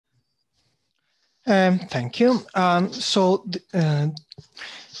Thank you.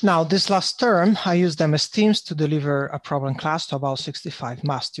 Now this last term, I used MS Teams to deliver a problem class to about 65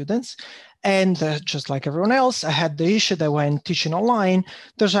 math students. And just like everyone else, I had the issue that when teaching online,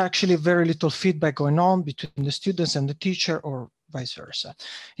 there's actually very little feedback going on between the students and the teacher, or vice versa.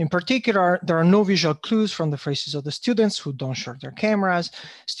 In particular, there are no visual clues from the faces of the students who don't share their cameras.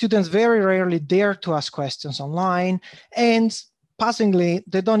 Students very rarely dare to ask questions online, and puzzlingly,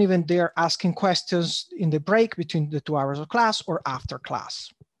 they don't even dare asking questions in the break between the 2 hours of class or after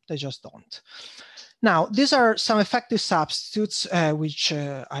class. They just don't. Now, these are some effective substitutes which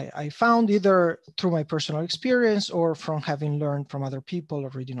I found either through my personal experience or from having learned from other people or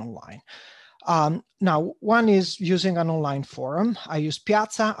reading online. Now, one is using an online forum. I use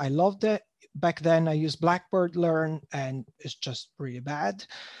Piazza. I loved it. Back then, I used Blackboard Learn, and it's just really bad.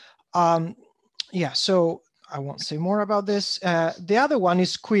 Yeah, so I won't say more about this. The other one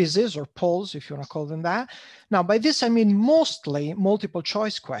is quizzes or polls, if you want to call them that. Now, by this, I mean mostly multiple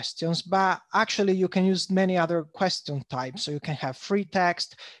choice questions, but actually you can use many other question types. So you can have free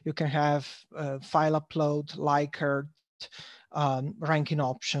text, you can have file upload, Likert, ranking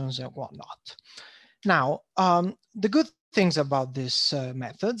options and whatnot. Now, the good things about these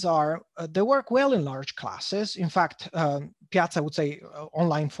methods are they work well in large classes. In fact, Piazza would say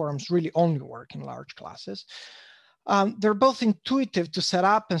online forums really only work in large classes. They're both intuitive to set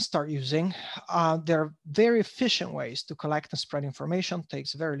up and start using. They're very efficient ways to collect and spread information,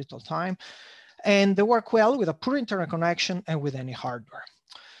 takes very little time. And they work well with a poor internet connection and with any hardware.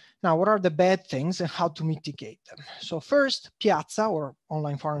 Now, what are the bad things and how to mitigate them? So first, Piazza, or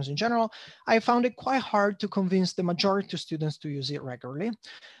online forums in general, I found it quite hard to convince the majority of students to use it regularly.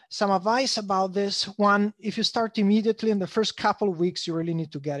 Some advice about this: one, if you start immediately in the first couple of weeks, you really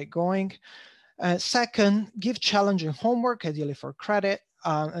need to get it going. Second, give challenging homework, ideally for credit.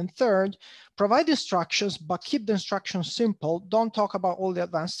 And third, provide instructions, but keep the instructions simple. Don't talk about all the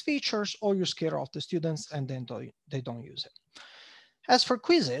advanced features, or you scare off the students and then they don't use it. As for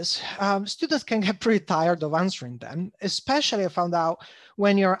quizzes, students can get pretty tired of answering them, especially I found out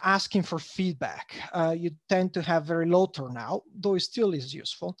when you're asking for feedback. You tend to have very low turnout, though it still is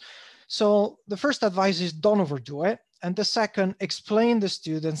useful. So the first advice is don't overdo it. And the second, explain to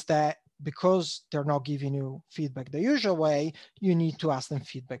students that because they're not giving you feedback the usual way, you need to ask them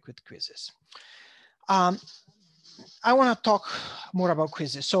feedback with quizzes. I want to talk more about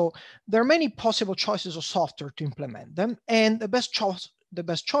quizzes. So there are many possible choices of software to implement them, and the best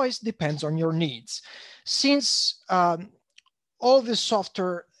choice depends on your needs. Since all this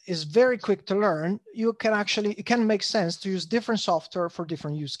software is very quick to learn, it can make sense to use different software for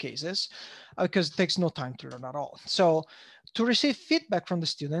different use cases because it takes no time to learn at all. So to receive feedback from the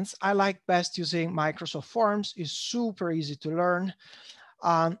students, I like best using Microsoft Forms. It's super easy to learn.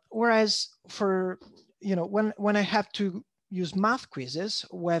 Whereas for when I have to use math quizzes,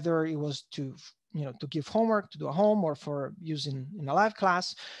 whether it was to give homework, to do a home, or for using in a live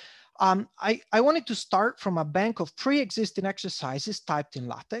class, I wanted to start from a bank of pre-existing exercises typed in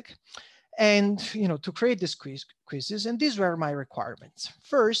LaTeX, and to create these quizzes. And these were my requirements.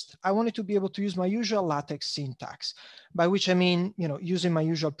 First, I wanted to be able to use my usual LaTeX syntax, by which I mean using my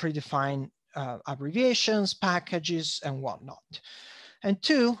usual predefined abbreviations, packages, and whatnot. And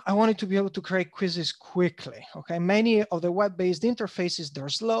two, I wanted to be able to create quizzes quickly. Okay, many of the web-based interfaces, they're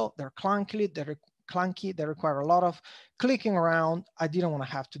slow, they're clunky, they require a lot of clicking around. I didn't want to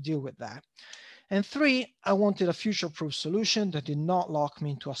have to deal with that. And three, I wanted a future-proof solution that did not lock me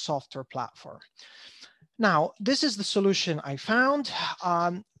into a software platform. Now, this is the solution I found.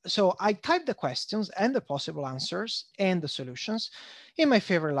 So I typed the questions and the possible answers and the solutions in my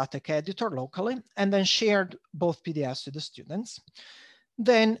favorite LaTeX editor locally, and then shared both PDFs to the students.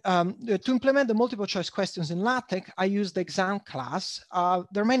 Then to implement the multiple choice questions in LaTeX, I used the exam class.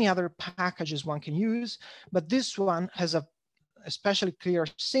 There are many other packages one can use, but this one has a especially clear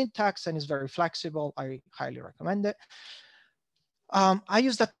syntax and is very flexible. I highly recommend it. I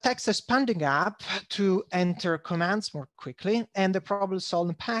used a text expanding app to enter commands more quickly, and the problem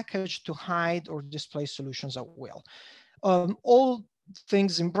solving package to hide or display solutions at will. All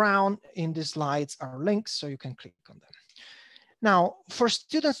things in brown in these slides are links, so you can click on them. Now, for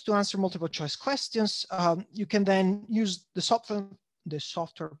students to answer multiple choice questions, you can then use the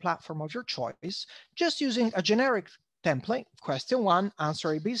software platform of your choice, just using a generic template, question one,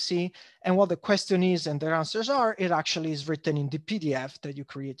 answer ABC, and what the question is and their answers are, it actually is written in the PDF that you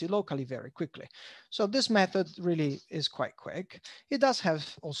created locally very quickly. So this method really is quite quick. It does have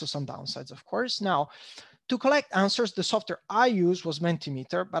also some downsides, of course. Now, to collect answers, the software I use was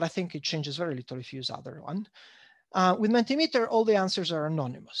Mentimeter, but I think it changes very little if you use other one. With Mentimeter, all the answers are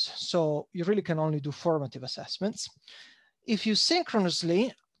anonymous, so you really can only do formative assessments. If you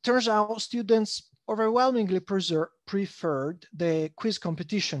synchronously, turns out students overwhelmingly preferred the quiz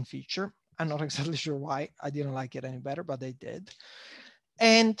competition feature. I'm not exactly sure why. I didn't like it any better, but they did.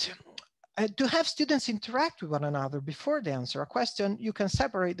 And to have students interact with one another before they answer a question, you can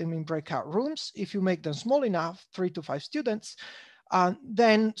separate them in breakout rooms. If you make them small enough, 3 to 5 students,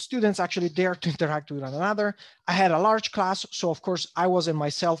 then students actually dare to interact with one another. I had a large class, so of course I wasn't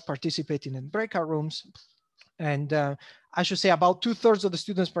myself participating in breakout rooms. And I should say about 2/3 of the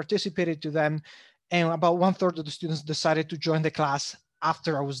students participated to them, and about 1/3 of the students decided to join the class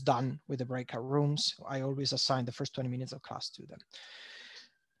after I was done with the breakout rooms. I always assign the first 20 minutes of class to them.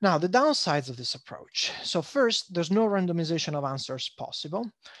 Now, the downsides of this approach. So first, there's no randomization of answers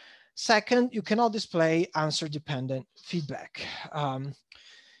possible. Second, you cannot display answer-dependent feedback.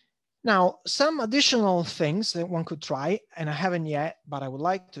 Now, some additional things that one could try, and I haven't yet, but I would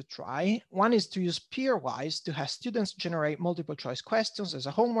like to try. One is to use peer-wise to have students generate multiple choice questions as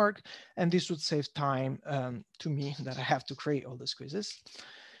a homework, and this would save time to me that I have to create all these quizzes.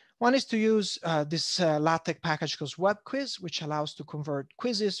 One is to use this LaTeX package called Web Quiz, which allows to convert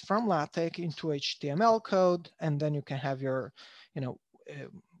quizzes from LaTeX into HTML code, and then you can have your,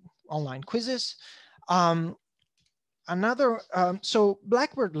 online quizzes. So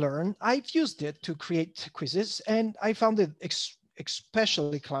Blackboard Learn, I've used it to create quizzes, and I found it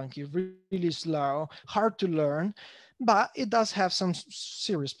especially clunky, really slow, hard to learn, but it does have some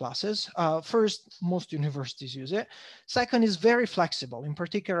serious pluses. First, most universities use it. Second, is very flexible. In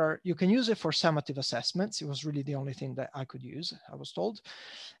particular, you can use it for summative assessments. It was really the only thing that I could use, I was told.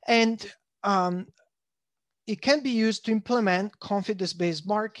 And it can be used to implement confidence-based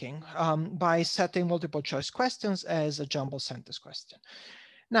marking by setting multiple choice questions as a jumble sentence question.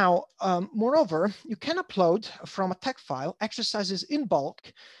 Now, moreover, you can upload from a text file exercises in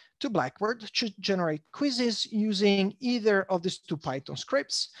bulk to Blackboard to generate quizzes using either of these 2 Python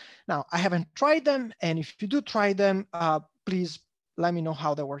scripts. Now, I haven't tried them, and if you do try them, please let me know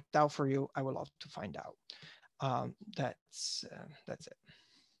how that worked out for you. I would love to find out. That's it.